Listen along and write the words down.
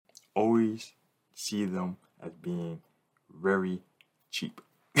always see them as being very cheap.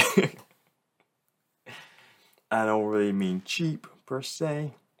 I don't really mean cheap per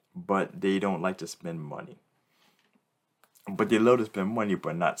se, but they don't like to spend money. But they love to spend money,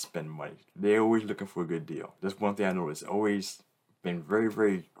 but not spend money. They're always looking for a good deal. That's one thing I noticed. Always been very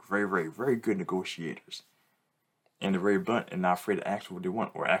good negotiators. And they're very blunt and not afraid to ask for what they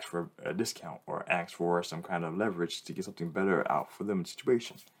want, or ask for a discount, or ask for some kind of leverage to get something better out for them in the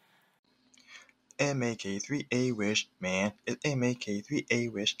situation. MAK3A wish, man. It's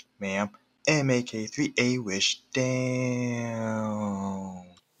MAK3A wish, ma'am. MAK3A wish, damn.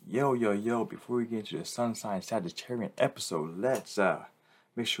 Yo, before we get into the Sun Sign Sagittarian episode, let's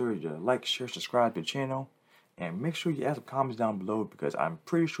make sure you like, share, subscribe to the channel, and make sure you add some comments down below, because I'm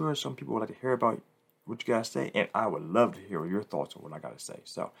pretty sure some people would like to hear about what you guys say, and I would love to hear your thoughts on what I gotta say.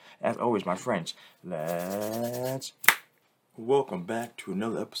 So, as always, my friends, let's welcome back to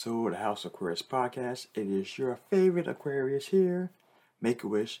another episode of the House Aquarius podcast. It is your favorite Aquarius here,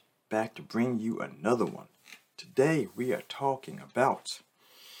 Make-A-Wish, back to bring you another one. Today we are talking about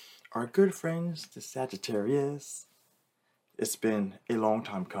our good friends, the Sagittarius. It's been a long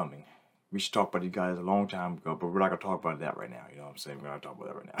time coming. We should talk about you guys a long time ago, but we're not gonna talk about that right now. You know what I'm saying? We're not talk about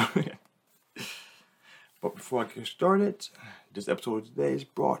that right now. But before I get started, this episode today is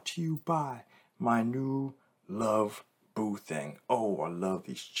brought to you by my new love boo thing. Oh, I love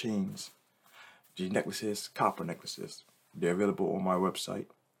these chains. These necklaces, copper necklaces. They're available on my website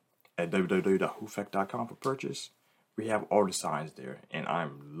at www.whofect.com for purchase. We have all the signs there, and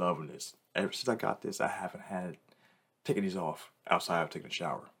I'm loving this. Ever since I got this, I haven't had taking these off outside of taking a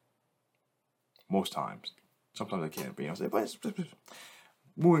shower. Most times. Sometimes I can't, but you know what I'm saying? But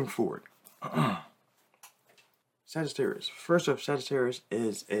moving forward. Sagittarius. First up, Sagittarius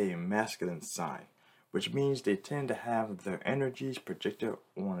is a masculine sign, which means they tend to have their energies projected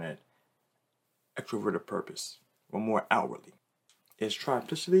on an extroverted purpose, or more outwardly. Its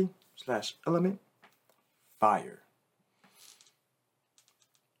triplicity / element, fire.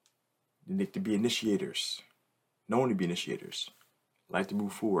 They need to be initiators, known to be initiators, like to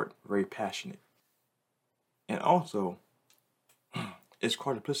move forward, very passionate. And also, its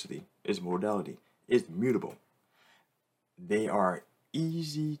quadruplicity, its modality, is mutable. They are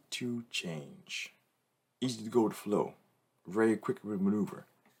easy to change, easy to go with the flow, very quick with maneuver.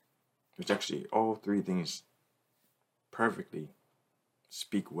 Which actually, all three things perfectly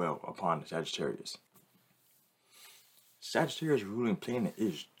speak well upon the Sagittarius. Sagittarius' ruling planet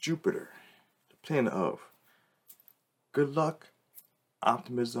is Jupiter, the planet of good luck,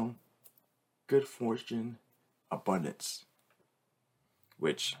 optimism, good fortune, abundance.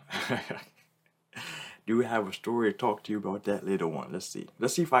 Which do have a story to talk to you about that later on. Let's see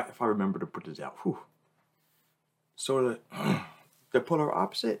if I remember to put this out. Whew. So the polar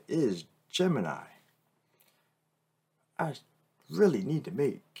opposite is Gemini. I really need to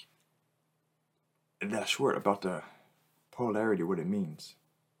make that short about the polarity, what it means.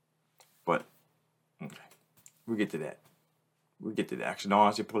 But okay, we'll get to that. Actually, no,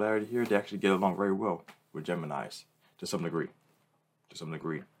 honestly, polarity here, they actually get along very well with Geminis to some degree.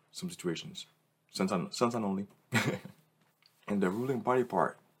 Some situations. Sometimes only. And the ruling body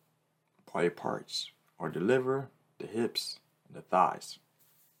parts are the liver, the hips, and the thighs.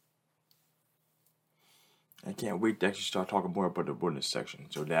 I can't wait to actually start talking more about the bonus section,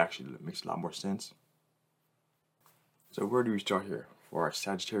 so that actually makes a lot more sense. So where do we start here for our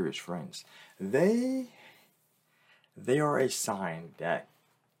Sagittarius friends? They are a sign that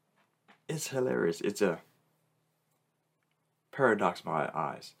it's hilarious. It's a paradox in my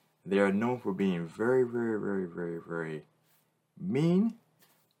eyes. They are known for being very mean,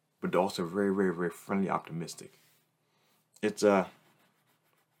 but also very friendly, optimistic. It's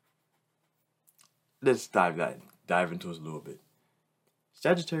let's dive into it a little bit.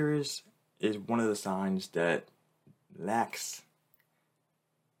 Sagittarius is one of the signs that lacks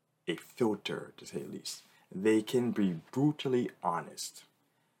a filter, to say the least. They can be brutally honest,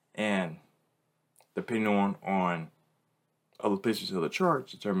 and depending on other places of the chart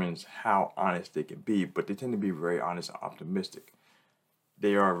determines how honest they can be, but they tend to be very honest and optimistic.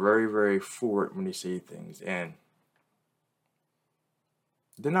 They are very forward when they say things, and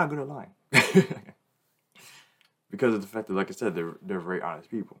they're not good at lying. Because of the fact that, like I said, they're very honest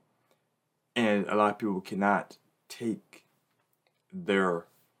people. And a lot of people cannot take their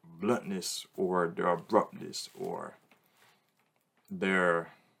bluntness or their abruptness or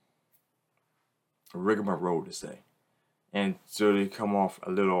their rigmarole, to say. And so they come off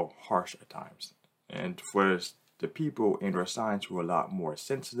a little harsh at times. And for the people and their signs who are a lot more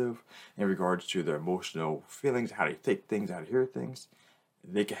sensitive in regards to their emotional feelings, how they take things, how they hear things,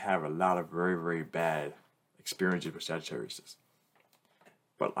 they can have a lot of very, very bad experiences with Sagittarius.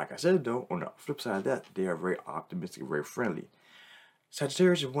 But like I said though, on the flip side of that, they are very optimistic, very friendly.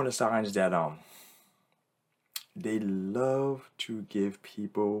 Sagittarius is one of the signs that they love to give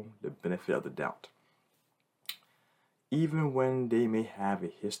people the benefit of the doubt. Even when they may have a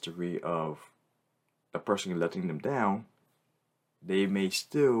history of the person letting them down, they may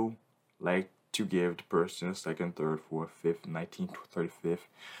still like to give the person a second, third, fourth, fifth, 19th, 35th,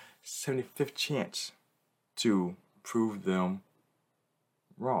 75th chance to prove them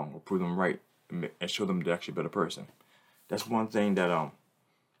wrong or prove them right and show them they're actually a better person. That's one thing that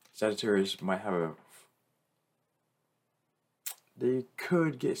Sagittarius might have they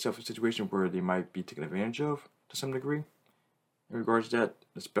could get self in a situation where they might be taken advantage of to some degree in regards to that,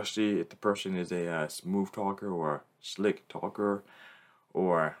 especially if the person is a smooth talker or slick talker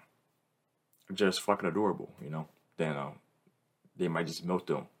or just fucking adorable, then they might just melt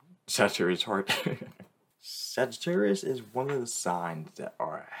them. Sagittarius heart. Sagittarius is one of the signs that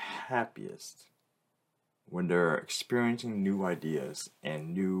are happiest when they're experiencing new ideas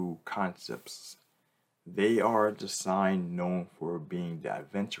and new concepts. They are the sign known for being the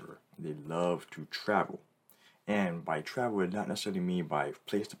adventurer. They love to travel. And by travel, it not necessarily mean by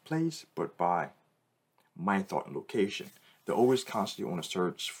place to place, but by mind, thought, and location. They're always constantly on a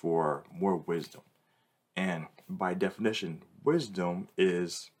search for more wisdom. And by definition, wisdom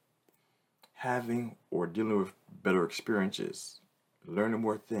is having or dealing with better experiences, learning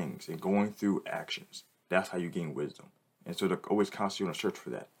more things, and going through actions. That's how you gain wisdom. And so they're always constantly on a search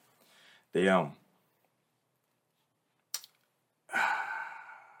for that.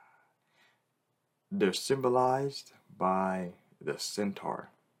 They're symbolized by the centaur,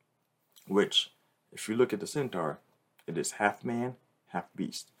 which, if you look at the centaur, it is half man, half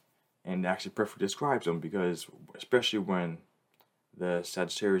beast. And it actually perfectly describes them because, especially when the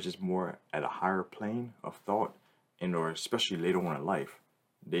Sagittarius is more at a higher plane of thought, and or especially later on in life,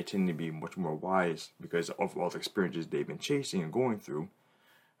 they tend to be much more wise because of all the experiences they've been chasing and going through.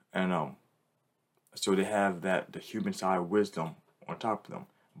 And so they have the human side of wisdom on top of them.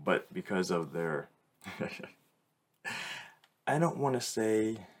 But because of their I don't want to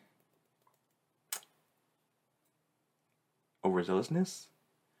say overzealousness,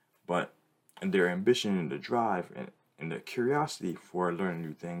 but their ambition and the drive and the curiosity for learning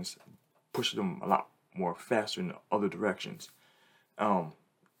new things pushes them a lot more faster in other directions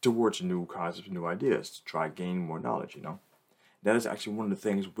towards new concepts, new ideas, to try gaining more knowledge, That is actually one of the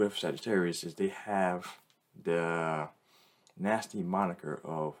things with Sagittarius is they have the nasty moniker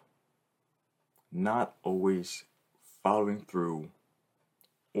of not always following through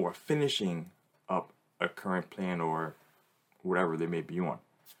or finishing up a current plan or whatever they may be on.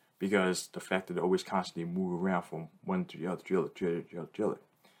 Because the fact that they always constantly move around from one to the other, to the other.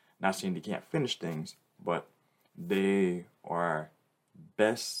 Not saying they can't finish things, but they are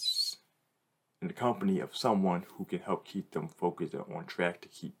best in the company of someone who can help keep them focused and on track to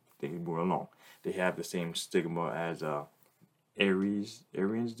keep things moving along. They have the same stigma as Arians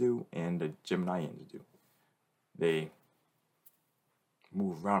do and the Geminians do. They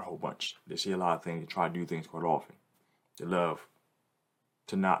move around a whole bunch. They say a lot of things. They try to do things quite often. They love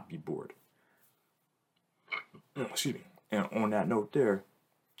to not be bored. Excuse me. And on that note there,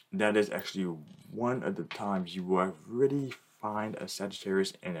 that is actually one of the times you will really find a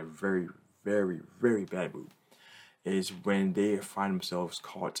Sagittarius in a very, very, very bad mood. Is when they find themselves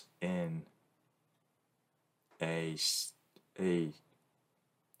caught in a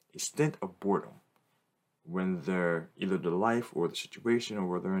stint of boredom. When they're either the life or the situation, or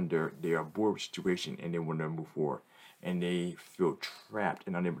whether they are bored with the situation and they want to move forward, and they feel trapped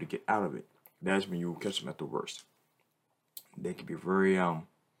and unable to get out of it. That's when you catch them at the worst. They can be very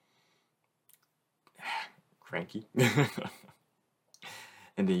cranky,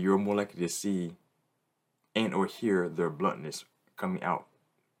 and then you're more likely to see and or hear their bluntness coming out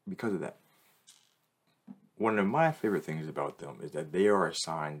because of that. One of my favorite things about them is that they are a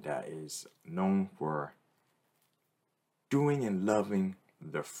sign that is known for doing and loving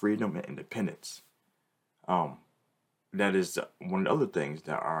their freedom and independence. That is one of the other things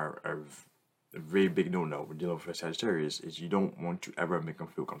that are a very big no-no when dealing with a Sagittarius is you don't want to ever make them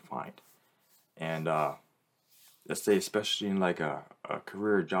feel confined. And let's say especially in like a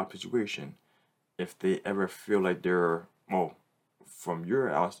career job situation, if they ever feel like they're, from your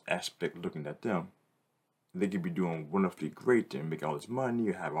aspect looking at them, they could be doing wonderfully great and make all this money,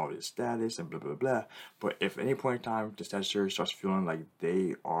 you have all this status and blah, blah, blah. But if at any point in time the Sagittarius starts feeling like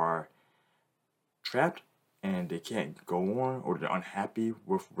they are trapped and they can't go on, or they're unhappy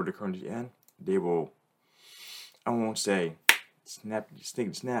with where they're currently in, they will, I won't say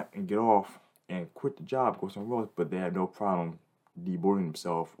snap and get off and quit the job, go somewhere else, but they have no problem deboarding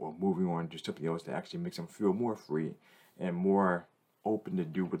themselves or moving on to something else that actually makes them feel more free and more open to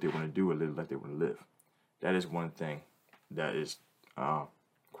do what they want to do and live like they want to live. That is one thing that is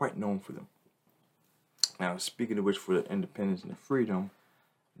quite known for them. Now, speaking of which, for the independence and the freedom,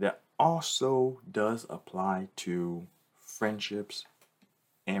 that also does apply to friendships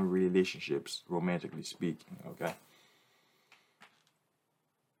and relationships, romantically speaking, okay?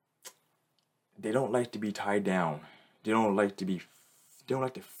 They don't like to be tied down. They don't like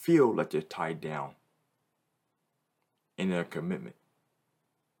to feel like they're tied down in their commitment.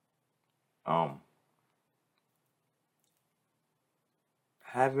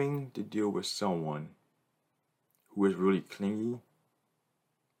 Having to deal with someone who is really clingy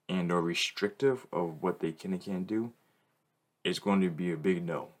and or restrictive of what they can and can't do is going to be a big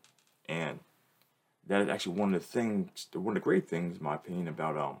no. And that is actually one of the great things, in my opinion,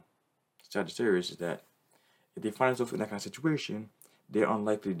 about Sagittarius is that if they find themselves in that kind of situation, they're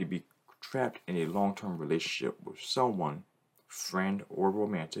unlikely to be trapped in a long-term relationship with someone, friend or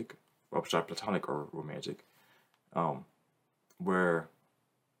romantic, or sorry, platonic or romantic, where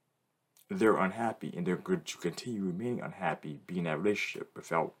they're unhappy and they're going to continue remaining unhappy being in that relationship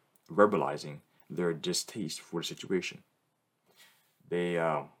without verbalizing their distaste for the situation.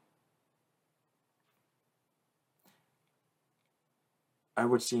 I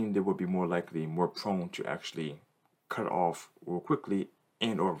would seem they would be more prone to actually cut off real quickly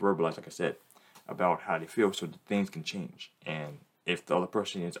and or verbalize, like I said, about how they feel so that things can change. And if the other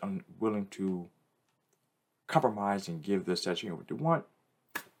person is unwilling to compromise and give the Sagittarian what they want,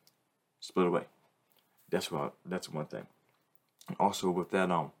 split away. That's one thing. Also with that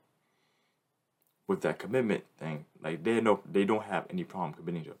commitment thing, like they don't have any problem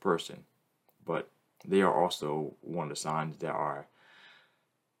committing to a person, but they are also one of the signs that are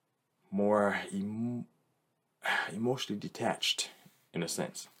more emotionally detached in a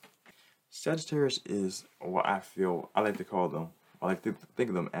sense. Sagittarius is what I like to call them. I like to think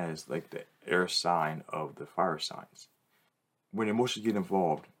of them as like the air sign of the fire signs. When emotions get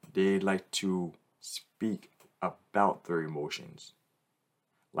involved, they like to speak about their emotions,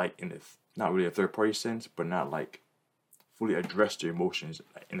 like not really a third party sense, but not like fully address their emotions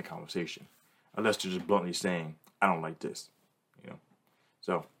in the conversation, unless they're just bluntly saying, "I don't like this,"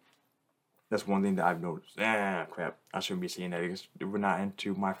 So that's one thing that I've noticed. Crap! I shouldn't be saying that because we're not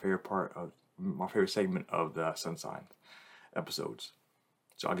into my favorite segment of the sun sign episodes.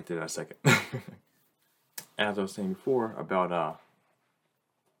 So I'll get to that in a second. As I was saying before about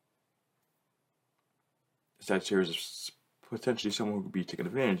Sagittarius is potentially someone who could be taken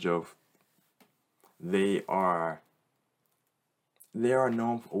advantage of. They are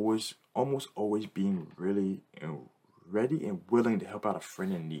known for almost always being really ready and willing to help out a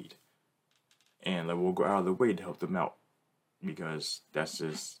friend in need, and they will go out of their way to help them out because that's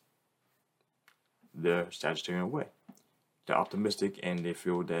just their Sagittarian way. They're optimistic and they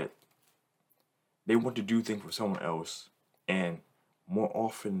feel that they want to do things for someone else, and more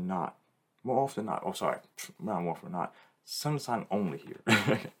often not, sun sign only here.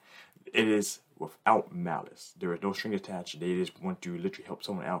 It is without malice. There is no string attached. They just want to literally help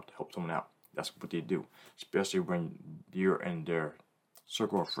someone out. That's what they do, especially when you're in their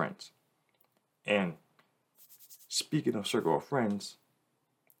circle of friends. And speaking of circle of friends,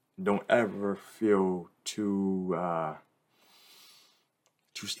 don't ever feel too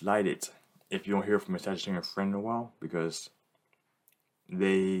slighted if you don't hear from a Sagittarian friend in a while, because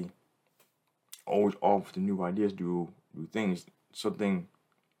they always offer new ideas, do things, something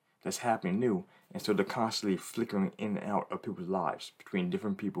that's happening new, and so they're constantly flickering in and out of people's lives between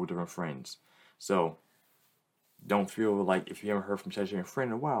different people, different friends. So don't feel like if you haven't heard from a Sagittarian friend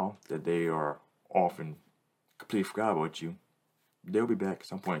in a while that they are often completely forgot about you. They'll be back at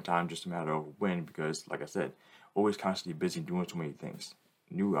some point in time, just a matter of when, because like I said, always constantly busy doing so many things.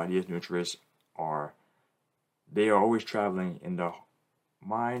 New ideas, new interests they are always traveling in the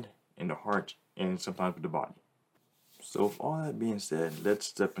mind, in the heart, and sometimes with the body. So with all that being said, let's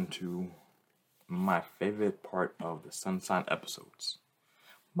step into my favorite part of the sun sign episodes.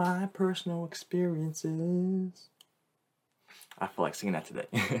 My personal experiences. I feel like singing that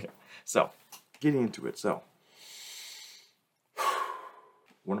today. So, getting into it. So,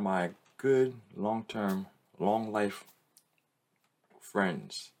 one of my good, long-term, long-life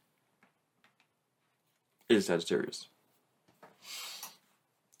friends is Sagittarius.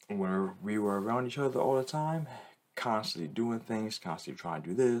 When we were around each other all the time, constantly doing things, constantly trying to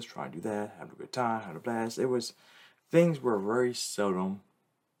do this, trying to do that, having a good time, having a blast. Things were very seldom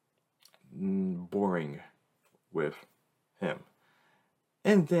boring with him.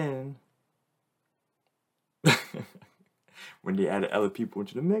 And then when they added other people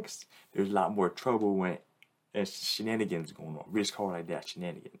into the mix, there's a lot more trouble when there's shenanigans going on. We just call it like that,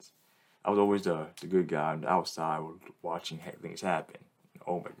 shenanigans. I was always the good guy on the outside watching things happen.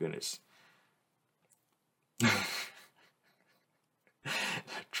 Oh my goodness.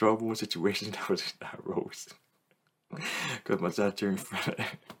 Trouble in situations that was not rose. Because my Sagittarian friend.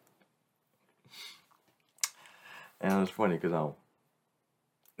 And it was funny because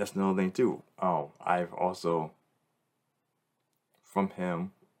that's another thing too. I've also, from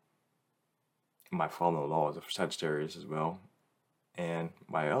him, my father-in-law is a Sagittarius as well, and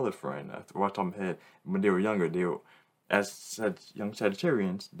my other friend, right off the top of my head, when they were younger, as young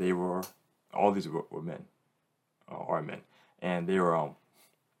Sagittarians, they were, all these were men, are men, and they were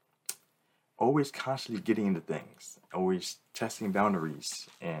always constantly getting into things, always testing boundaries,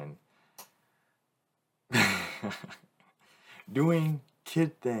 and doing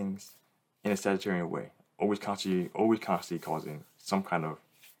kid things in a Sagittarian way. Always constantly causing some kind of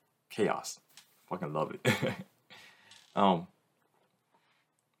chaos. Fucking love it.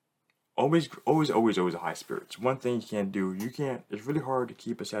 Always a high spirits. One thing you can't do, it's really hard to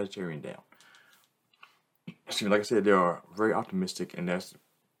keep a Sagittarian down. See, like I said, they are very optimistic, and that's,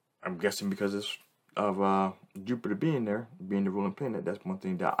 I'm guessing because of Jupiter being there, being the ruling planet, that's one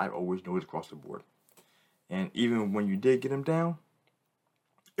thing that I've always noticed across the board. And even when you did get them down,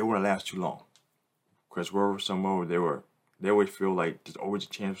 it wouldn't last too long. Because wherever somewhere they always feel like there's always a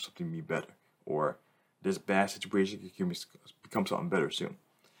chance for something to be better. Or this bad situation can become something better soon.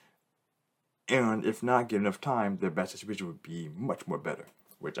 And if not given enough time, the bad situation would be much more better.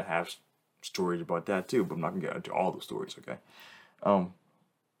 Which I have stories about that too, but I'm not going to get into all those stories, okay?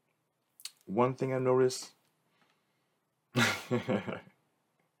 One thing I noticed,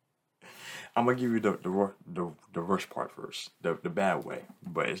 I'm gonna give you the worst part first, the bad way,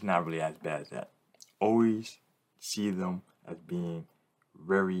 but it's not really as bad as that. Always see them as being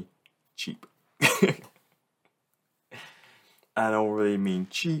very cheap. I don't really mean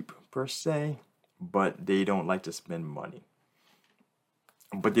cheap per se, but they don't like to spend money.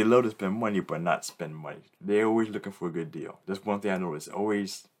 But they love to spend money, but not spend money. They're always looking for a good deal. That's one thing I noticed.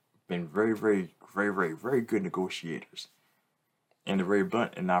 Always been very, very, very, very, very good negotiators. And they're very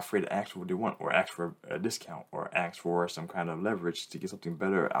blunt and not afraid to ask for what they want, or ask for a discount, or ask for some kind of leverage to get something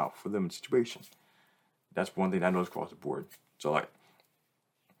better out for them in the situation. That's one thing I noticed across the board. So like,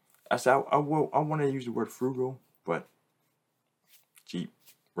 I said, I want to use the word frugal, but cheap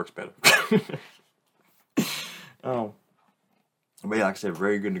works better. But yeah, like I said,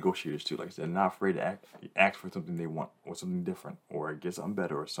 very good negotiators too. Like I said, not afraid to ask for something they want, or something different, or get something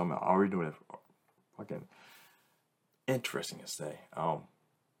better, or something. I already know that. Fucking interesting to say.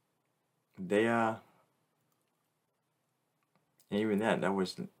 They and even that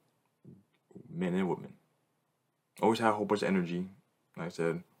was men and women. Always have a whole bunch of energy. Like I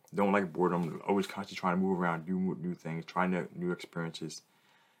said, don't like boredom. Always constantly trying to move around, do new things, trying new experiences.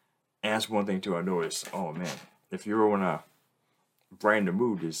 And that's one thing too I noticed. Oh man, if you're on a brighten the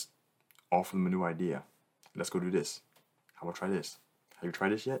mood, is offer them a new idea. Let's go do this. How about try this? Have you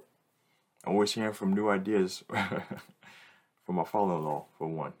tried this yet? I'm always hearing from new ideas from my father-in-law, for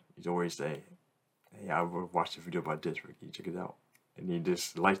one. He's always saying, hey, I watched a video about this, Ricky. Check it out. And he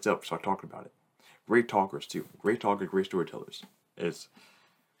just lights up, start talking about it. Great talkers, too. Great talkers, great storytellers.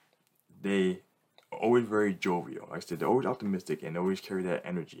 They are always very jovial. Like I said, they're always optimistic and they always carry that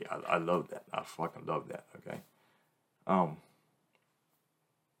energy. I love that. I fucking love that, okay?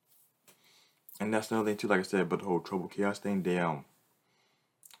 And that's another thing, too, like I said, about the whole trouble chaos thing.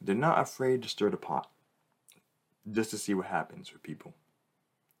 They're not afraid to stir the pot just to see what happens with people.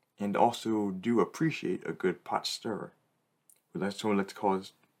 And also do appreciate a good pot stirrer. Like someone likes to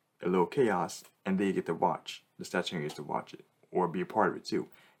cause a little chaos and they get to watch. The Sagittarian gets to watch it. Or be a part of it too.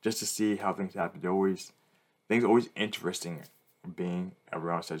 Just to see how things happen. Things are always interesting being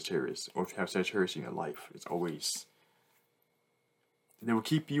around Sagittarius. Or if you have Sagittarius in your life, it's always, they will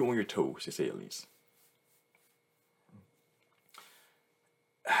keep you on your toes, to say at least.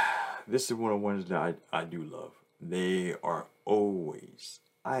 This is one of the ones that I do love. They are always,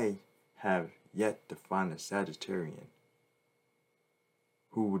 I have yet to find a Sagittarian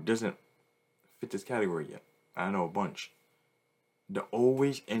who doesn't fit this category yet. I know a bunch. They're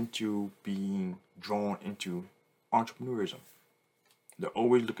always into being drawn into entrepreneurism. They're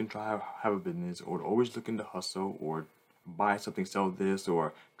always looking to have a business, or they're always looking to hustle, or buy something, sell this,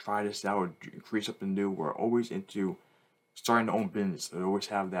 or try this out, or create something new. We're always into starting their own business. They always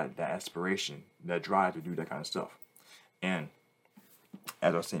have that aspiration, that drive to do that kind of stuff. And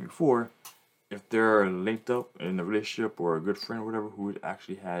as I was saying before, if they're linked up in a relationship or a good friend or whatever who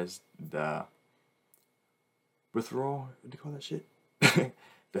actually has the withdrawal, what do you call that shit?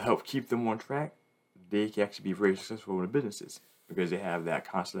 To help keep them on track, they can actually be very successful in the businesses because they have that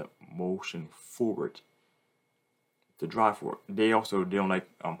constant motion forward to drive for it. They don't like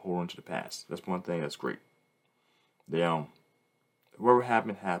holding on to the past. That's one thing that's great. They whatever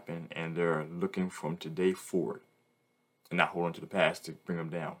happened, and they're looking from today forward and not holding to the past to bring them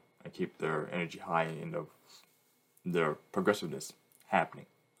down and keep their energy high and their progressiveness happening.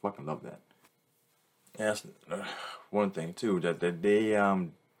 Fucking love that. And that's one thing too, that they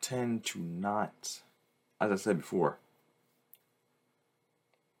tend to not, as I said before,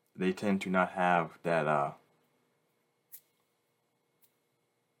 they tend to not have that.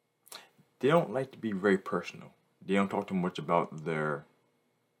 They don't like to be very personal. They don't talk too much about their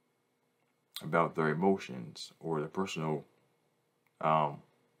emotions or their personal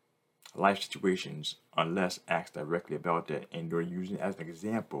life situations unless asked directly about that, and they're using it as an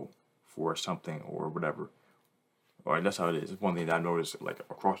example for something or whatever. Or that's how it is. It's one thing that I've noticed like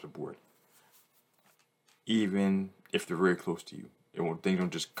across the board. Even if they're very close to you, things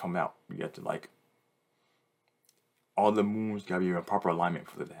don't just come out. You have to like all the moons gotta be in proper alignment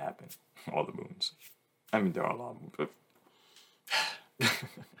for it to happen. All the moons. I mean, there are a lot of moons, but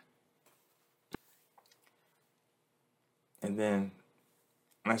and then,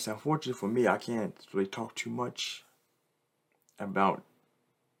 like I said, unfortunately for me, I can't really talk too much about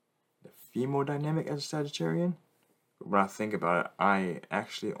the female dynamic as a Sagittarian. But when I think about it, I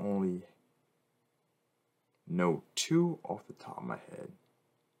actually only know 2 off the top of my head.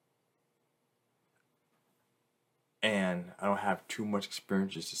 And I don't have too much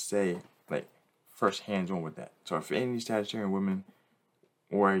experiences to say, like, first hands-on with that. So if any Sagittarian women,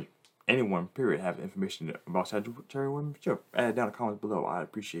 or anyone, period, have information about Sagittarian women, sure, add it down in the comments below. I'd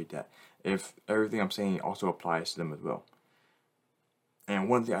appreciate that. If everything I'm saying also applies to them as well. And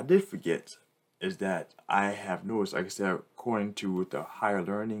one thing I did forget is that I have noticed, like I said, according to the higher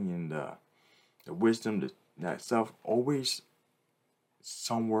learning and the wisdom, that self, always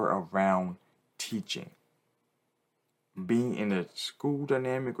somewhere around teaching. Being in a school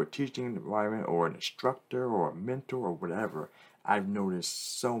dynamic or teaching environment or an instructor or a mentor or whatever, I've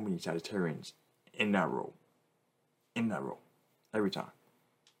noticed so many Sagittarians in that role. Every time.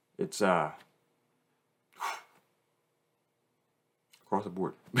 It's across the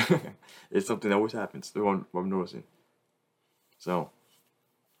board. It's something that always happens. That's what I'm noticing. So,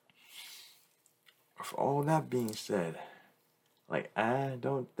 for all that being said, like, I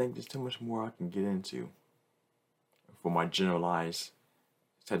don't think there's too much more I can get into for my generalized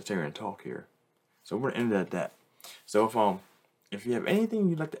Sagittarian talk here. So we're gonna end it at that. So if you have anything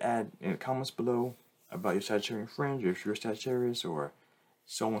you'd like to add in the comments below about your Sagittarian friends, or if you're a Sagittarius, or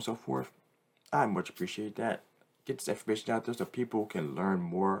so on and so forth, I much appreciate that. Get this information out there so people can learn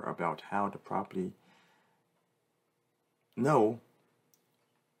more about how to properly know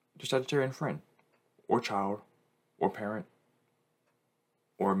your Sagittarian friend, or child, or parent,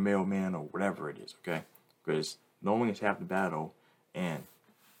 or mailman, or whatever it is, okay? Because knowing is half the battle, and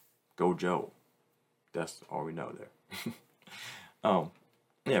go Joe. That's all we know there.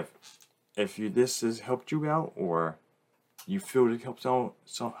 If this has helped you out, or you feel it help someone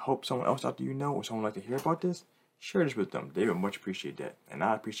else out that you know, or someone like to hear about this, share this with them. They would much appreciate that, and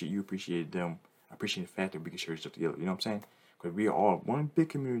I appreciate you appreciate them. I appreciate the fact that we can share stuff together. You know what I'm saying? Because we are all one big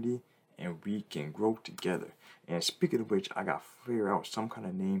community, and we can grow together. And speaking of which, I got to figure out some kind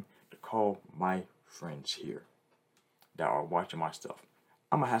of name to call my friends here that are watching my stuff.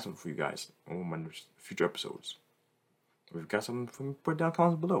 I'm gonna have something for you guys on my future episodes. If you've got something for me, put it down in the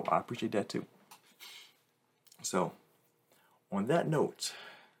comments below. I appreciate that too. So, on that note,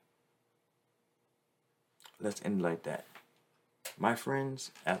 let's end it like that. My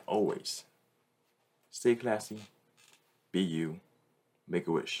friends, as always, stay classy, be you, make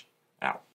a wish. Out.